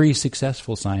very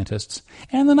successful scientists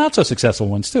and the not so successful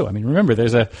ones too. I mean, remember,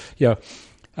 there's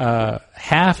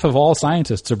half of all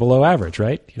scientists are below average,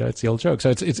 right? It's the old joke. So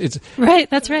it's right.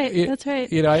 That's right. That's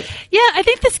right. I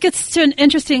think this gets to an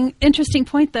interesting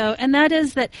point though, and that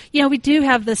is that we do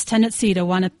have this tendency to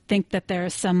want to think that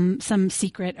there's some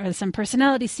secret or some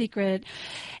personality secret,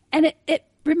 and it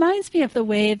reminds me of the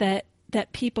way that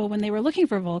people, when they were looking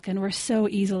for Vulcan, were so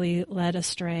easily led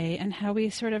astray, and how we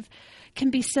sort of can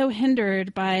be so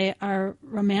hindered by our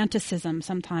romanticism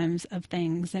sometimes of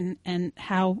things and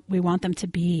how we want them to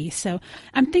be. So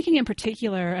I'm thinking in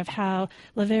particular of how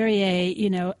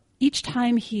Leverrier, each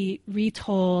time he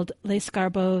retold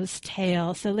Lescarbault's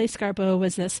tale. So Lescarbault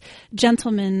was this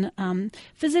gentleman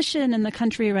physician in the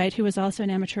country, right, who was also an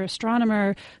amateur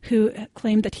astronomer who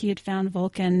claimed that he had found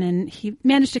Vulcan, and he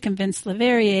managed to convince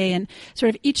Leverrier. And sort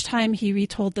of each time he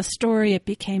retold the story, it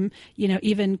became,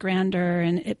 even grander,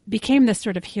 and it became this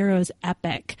sort of hero's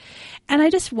epic. And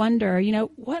I just wonder,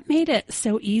 what made it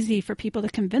so easy for people to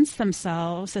convince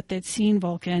themselves that they'd seen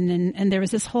Vulcan, and there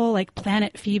was this whole like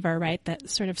planet fever, right, that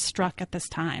sort of struck at this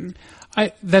time.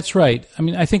 That's right. I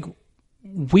mean, I think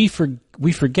we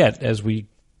forget, as we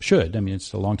should. I mean,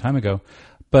 it's a long time ago,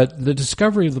 but the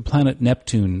discovery of the planet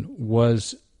Neptune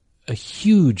was a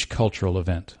huge cultural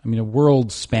event. I mean, a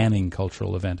world-spanning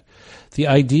cultural event. The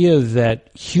idea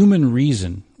that human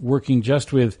reason, working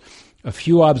just with a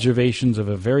few observations of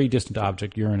a very distant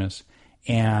object, Uranus,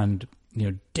 and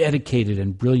dedicated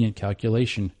and brilliant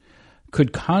calculation,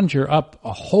 could conjure up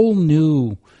a whole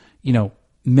new,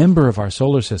 member of our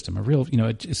solar system, a real,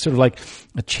 it's sort of like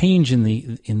a change in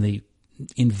the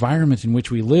environment in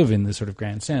which we live in this sort of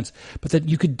grand sense, but that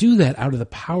you could do that out of the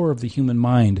power of the human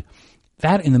mind.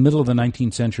 That in the middle of the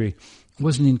 19th century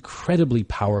was an incredibly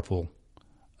powerful,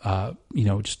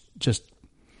 just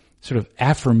sort of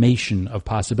affirmation of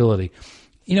possibility.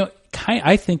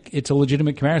 I think it's a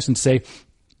legitimate comparison to say,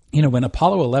 when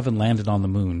Apollo 11 landed on the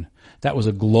moon, that was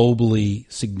a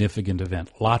globally significant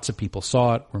event. Lots of people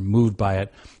saw it, were moved by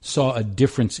it, saw a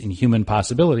difference in human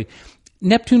possibility.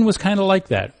 Neptune was kind of like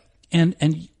that.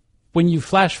 And when you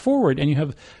flash forward and you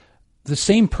have the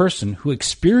same person who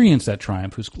experienced that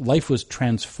triumph, whose life was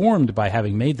transformed by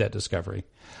having made that discovery,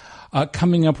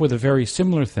 coming up with a very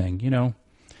similar thing,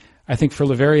 I think for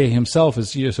Leverrier himself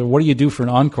is, so what do you do for an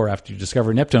encore after you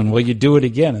discover Neptune? Well, you do it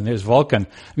again, and there's Vulcan.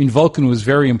 I mean, Vulcan was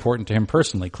very important to him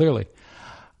personally, clearly.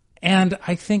 And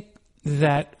I think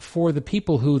that for the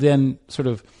people who then sort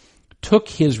of took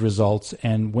his results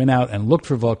and went out and looked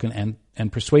for Vulcan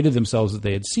and persuaded themselves that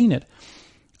they had seen it,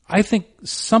 I think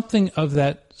something of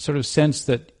that sort of sense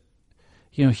that,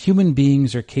 human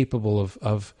beings are capable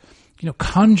of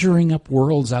conjuring up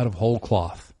worlds out of whole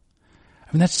cloth.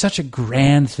 I mean, that's such a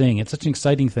grand thing. It's such an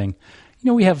exciting thing.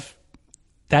 We have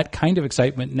that kind of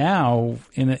excitement now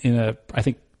in a I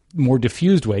think, more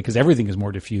diffused way, because everything is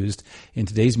more diffused in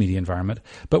today's media environment.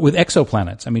 But with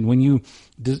exoplanets, I mean,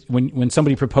 when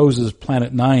somebody proposes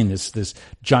Planet 9, this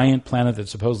giant planet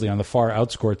that's supposedly on the far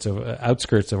outskirts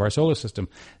of our solar system,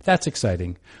 that's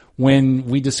exciting. When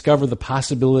we discover the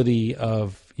possibility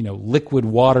of liquid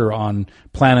water on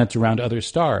planets around other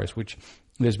stars, which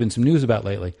there's been some news about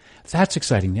lately, that's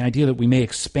exciting. The idea that we may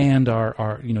expand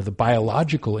our the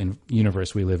biological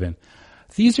universe we live in.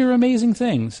 These are amazing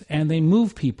things, and they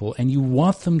move people, and you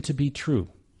want them to be true,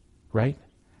 right?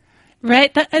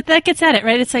 Right. That gets at it,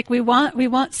 right? It's like we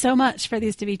want so much for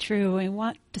these to be true. We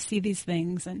want to see these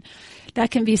things, and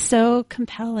that can be so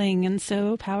compelling and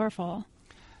so powerful.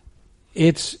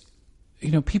 It's,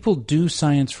 people do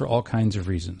science for all kinds of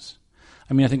reasons.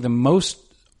 I mean, I think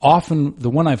the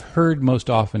one I've heard most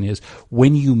often is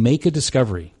when you make a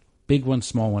discovery, big one,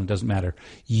 small one, it doesn't matter,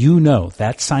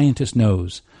 that scientist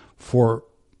knows for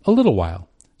a little while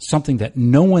something that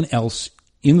no one else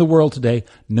in the world today,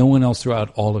 no one else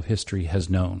throughout all of history has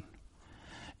known.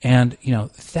 And,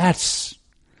 that's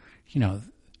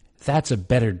a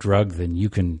better drug than you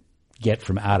can get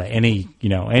from out of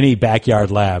any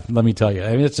backyard lab. Let me tell you.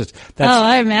 I mean, it's just,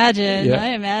 I imagine. Yeah. I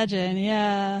imagine.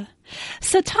 Yeah.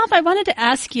 So Tom, I wanted to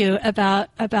ask you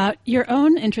about your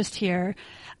own interest here.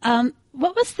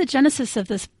 What was the genesis of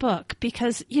this book?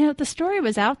 Because, the story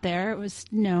was out there. It was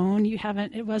known.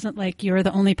 It wasn't like you're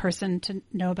the only person to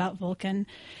know about Vulcan.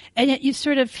 And yet you've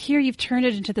turned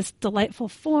it into this delightful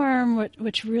form,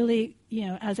 which really,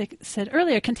 as I said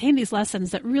earlier, contain these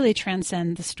lessons that really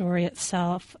transcend the story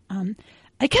itself.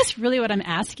 I guess really what I'm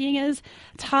asking is,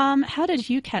 Tom, how did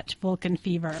you catch Vulcan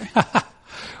fever?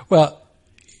 Well,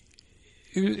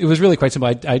 it was really quite simple.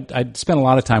 I'd spent a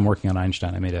lot of time working on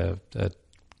Einstein. I made a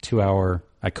 2-hour.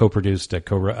 I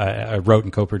wrote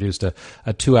and co-produced a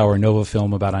 2-hour Nova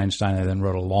film about Einstein. I then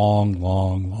wrote a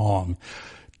long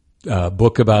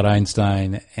book about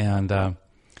Einstein, and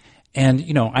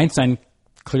Einstein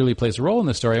clearly plays a role in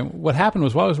this story. And what happened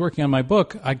was, while I was working on my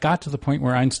book, I got to the point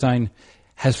where Einstein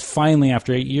has finally,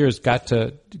 after 8 years, got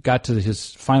to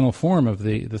his final form of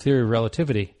the theory of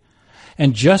relativity.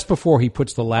 And just before he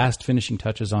puts the last finishing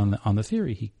touches on the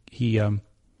theory,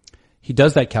 he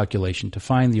does that calculation to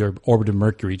find the orbit of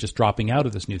Mercury just dropping out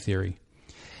of this new theory.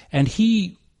 And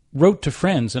he wrote to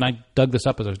friends, and I dug this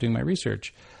up as I was doing my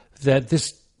research, that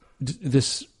this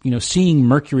seeing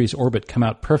Mercury's orbit come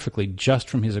out perfectly just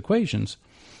from his equations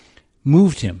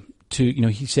moved him to,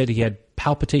 he said he had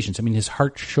palpitations. I mean, his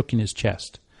heart shook in his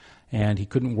chest, and he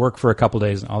couldn't work for a couple of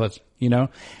days and all that,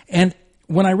 And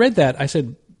when I read that, I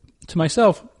said to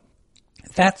myself,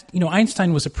 that,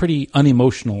 Einstein was a pretty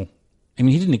unemotional. I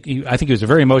mean, I think he was a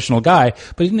very emotional guy,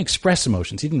 but he didn't express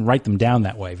emotions. He didn't write them down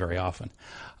that way very often.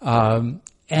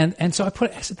 And so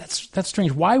I said, that's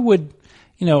strange. Why would,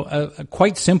 a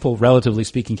quite simple, relatively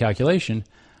speaking, calculation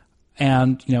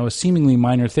and, a seemingly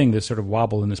minor thing, this sort of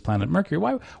wobble in this planet Mercury,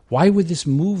 why would this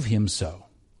move him so?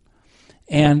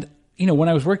 And, when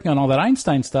I was working on all that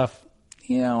Einstein stuff,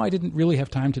 I didn't really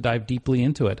have time to dive deeply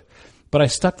into it. But I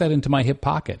stuck that into my hip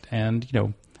pocket. And,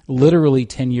 literally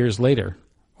 10 years later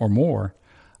or more,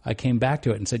 I came back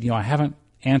to it and said, I haven't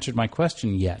answered my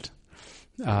question yet.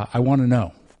 I want to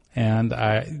know. And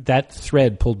that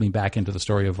thread pulled me back into the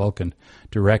story of Vulcan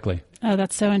directly. Oh,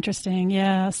 that's so interesting.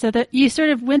 Yeah. So that you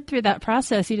sort of went through that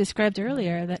process you described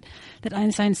earlier that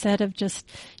Einstein said of just,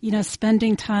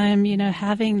 spending time,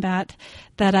 having that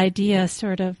idea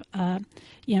sort of,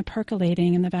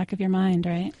 percolating in the back of your mind,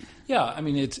 right? Yeah. I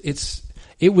mean,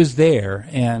 it was there,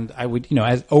 and I would,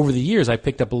 as over the years, I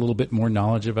picked up a little bit more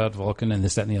knowledge about Vulcan and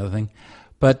this, that, and the other thing.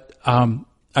 But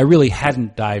I really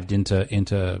hadn't dived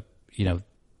into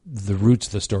the roots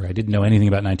of the story. I didn't know anything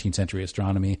about 19th century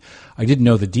astronomy. I didn't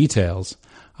know the details.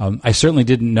 I certainly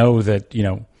didn't know that,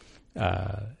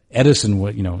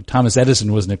 Thomas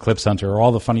Edison was an eclipse hunter, or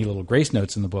all the funny little grace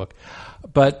notes in the book.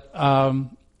 But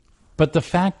the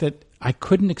fact that I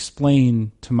couldn't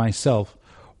explain to myself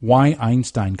why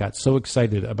Einstein got so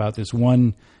excited about this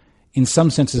one, in some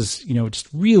senses, just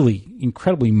really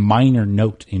incredibly minor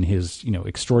note in his,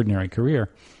 extraordinary career.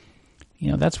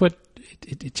 That's what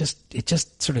it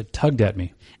just sort of tugged at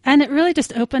me. And it really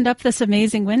just opened up this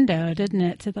amazing window, didn't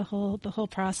it, to the whole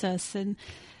process. And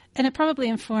it probably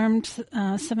informed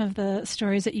some of the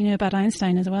stories that you knew about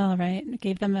Einstein as well, right? It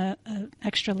gave them a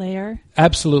extra layer.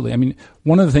 Absolutely. I mean,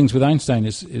 one of the things with Einstein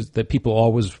is that people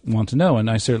always want to know, and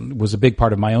I certainly was a big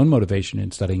part of my own motivation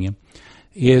in studying him,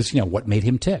 is, what made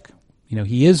him tick?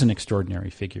 He is an extraordinary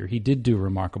figure. He did do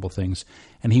remarkable things,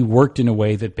 and he worked in a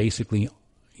way that basically,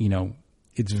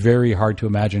 it's very hard to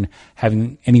imagine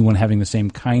anyone having the same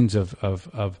kinds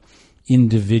of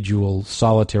individual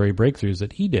solitary breakthroughs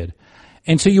that he did.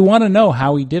 And so you want to know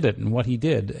how he did it and what he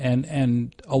did.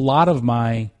 And a lot of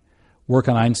my work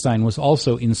on Einstein was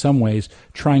also in some ways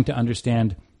trying to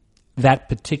understand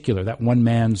that one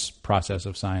man's process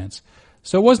of science.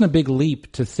 So it wasn't a big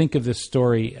leap to think of this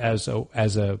story as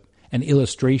an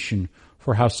illustration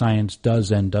for how science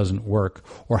does and doesn't work,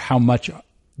 or how much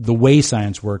the way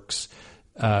science works,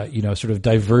 sort of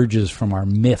diverges from our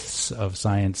myths of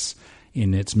science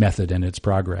in its method and its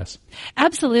progress.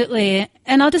 Absolutely.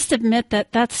 And I'll just admit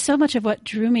that that's so much of what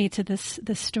drew me to this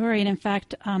story. And in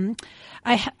fact,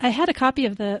 I had a copy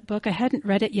of the book. I hadn't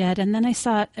read it yet. And then I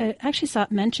actually saw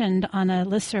it mentioned on a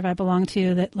listserv I belong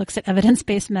to that looks at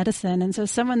evidence-based medicine. And so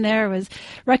someone there was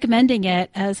recommending it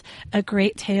as a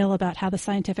great tale about how the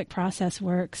scientific process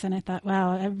works. And I thought,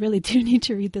 wow, I really do need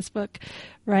to read this book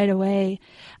right away.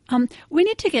 We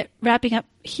need to get wrapping up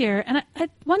here. And I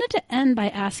wanted to end by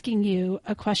asking you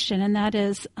a question, and that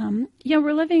is,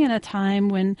 we're living in a time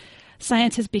when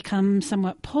science has become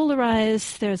somewhat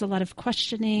polarized. There's a lot of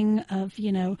questioning of,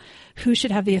 who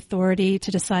should have the authority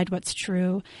to decide what's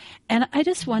true. And I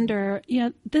just wonder,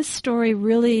 this story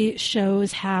really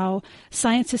shows how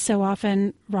science is so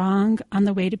often wrong on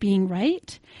the way to being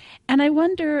right. And I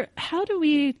wonder, how do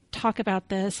we talk about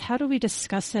this? How do we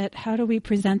discuss it? How do we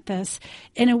present this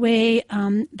in a way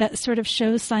that sort of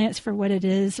shows science for what it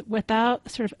is without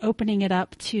sort of opening it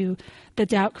up to the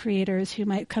doubt creators who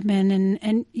might come in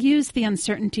and use the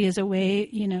uncertainty as a way,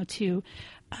 to,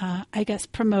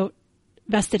 promote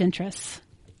vested interests?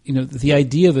 The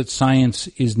idea that science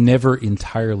is never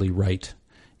entirely right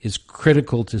is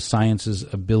critical to science's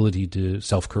ability to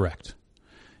self-correct.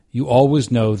 You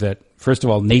always know that, first of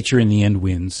all, nature in the end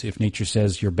wins. If nature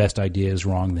says your best idea is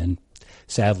wrong, then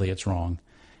sadly it's wrong.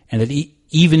 And that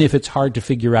even if it's hard to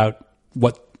figure out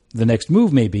what the next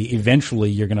move may be, eventually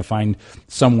you're going to find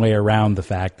some way around the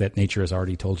fact that nature has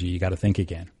already told you got to think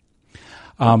again.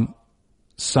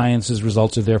 Science's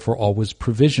results are therefore always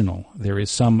provisional. There is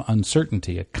some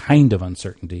uncertainty, a kind of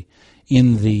uncertainty,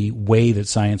 in the way that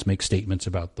science makes statements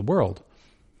about the world.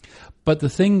 But the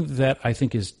thing that I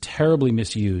think is terribly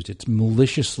misused, it's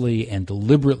maliciously and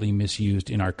deliberately misused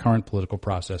in our current political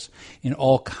process in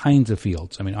all kinds of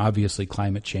fields. I mean, obviously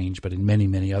climate change, but in many,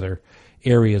 many other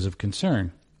areas of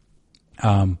concern,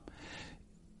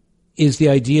 is the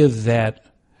idea that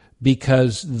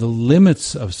because the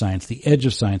limits of science, the edge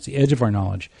of our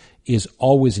knowledge, is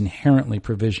always inherently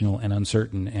provisional and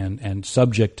uncertain and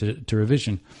subject to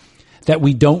revision, that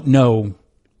we don't know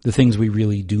the things we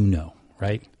really do know,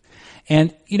 right?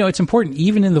 And, it's important,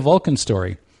 even in the Vulcan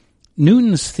story,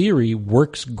 Newton's theory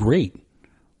works great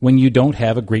when you don't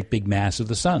have a great big mass of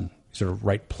the sun, sort of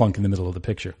right plunk in the middle of the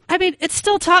picture. I mean, it's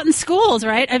still taught in schools,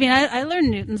 right? I mean, I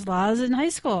learned Newton's laws in high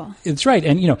school. It's right.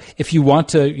 And, if you want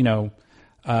to,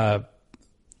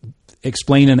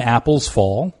 explain an apple's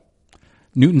fall,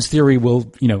 Newton's theory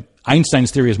will,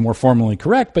 Einstein's theory is more formally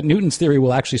correct, but Newton's theory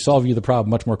will actually solve you the problem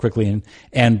much more quickly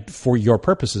and for your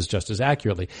purposes just as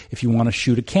accurately. If you want to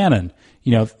shoot a cannon,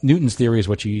 Newton's theory is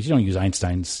what you use. You don't use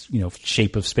Einstein's,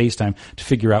 shape of space-time to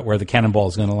figure out where the cannonball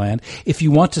is going to land. If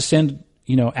you want to send,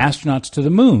 astronauts to the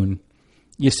moon,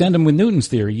 you send them with Newton's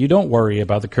theory. You don't worry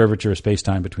about the curvature of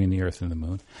space-time between the Earth and the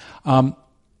moon.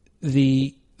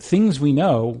 The things we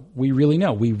know, we really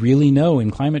know. We really know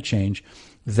in climate change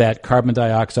that carbon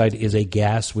dioxide is a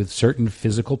gas with certain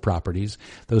physical properties.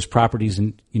 Those properties,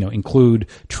 include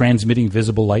transmitting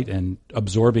visible light and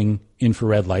absorbing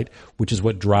infrared light, which is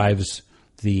what drives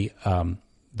the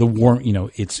warm.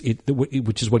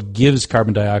 Which is what gives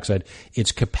carbon dioxide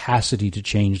its capacity to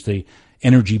change the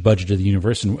energy budget of the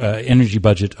universe and energy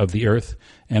budget of the Earth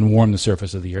and warm the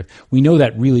surface of the Earth. We know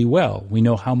that really well. We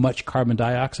know how much carbon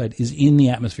dioxide is in the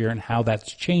atmosphere and how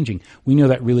that's changing. We know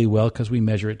that really well because we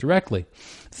measure it directly.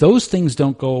 Those things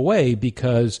don't go away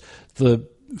because the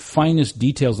finest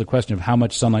details, the question of how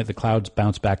much sunlight the clouds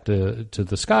bounce back to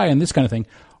the sky and this kind of thing,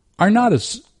 are not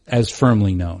as as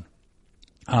firmly known.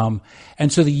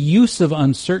 And so the use of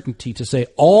uncertainty to say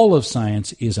all of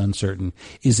science is uncertain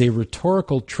is a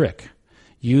rhetorical trick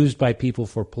used by people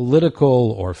for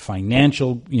political or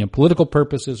financial, political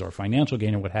purposes or financial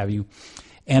gain or what have you,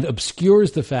 and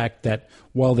obscures the fact that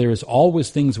while there is always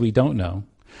things we don't know,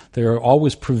 there are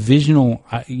always provisional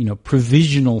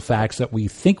facts that we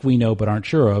think we know but aren't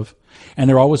sure of, and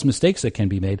there are always mistakes that can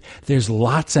be made. There's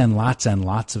lots and lots and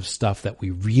lots of stuff that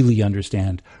we really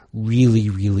understand really,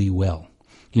 really well.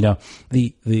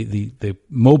 The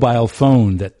mobile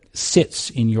phone that sits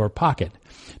in your pocket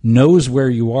knows where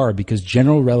you are because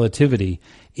general relativity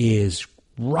is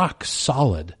rock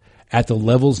solid at the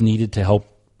levels needed to help,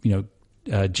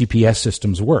 GPS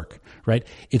systems work, right?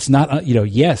 It's not,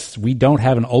 yes, we don't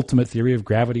have an ultimate theory of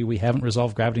gravity. We haven't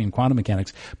resolved gravity in quantum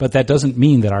mechanics, but that doesn't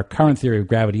mean that our current theory of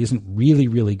gravity isn't really,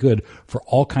 really good for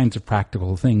all kinds of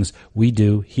practical things we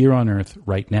do here on Earth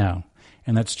right now.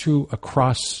 And that's true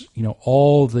across,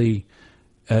 all the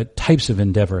types of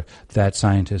endeavor that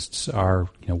scientists are,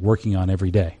 working on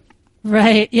every day.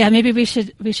 Right. Yeah. Maybe we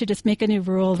should just make a new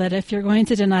rule that if you're going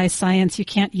to deny science, you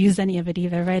can't use any of it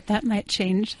either. Right. That might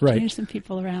change some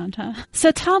people around. Huh?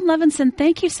 So, Tom Levenson,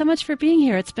 thank you so much for being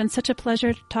here. It's been such a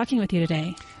pleasure talking with you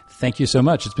today. Thank you so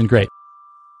much. It's been great.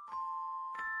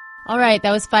 All right,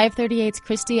 that was 538's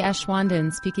Christie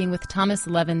Aschwanden speaking with Thomas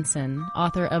Levenson,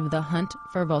 author of The Hunt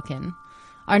for Vulcan.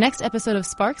 Our next episode of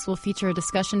Sparks will feature a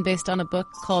discussion based on a book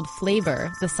called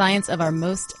Flavor, The Science of Our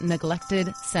Most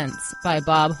Neglected Sense by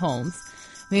Bob Holmes.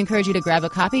 We encourage you to grab a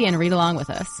copy and read along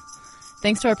with us.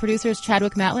 Thanks to our producers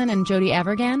Chadwick Matlin and Jody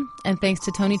Avergan, and thanks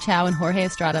to Tony Chow and Jorge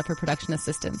Estrada for production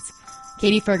assistance.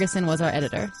 Katie Ferguson was our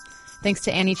editor. Thanks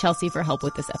to Annie Chelsea for help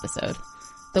with this episode.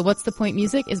 The What's the Point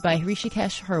music is by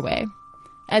Hrishikesh Hirway.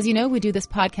 As you know, we do this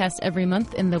podcast every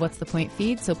month in the What's the Point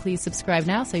feed, so please subscribe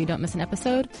now so you don't miss an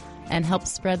episode and help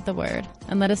spread the word.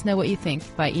 And let us know what you think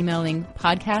by emailing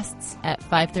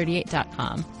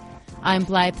podcasts@538.com. I'm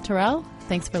Blythe Terrell.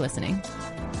 Thanks for listening.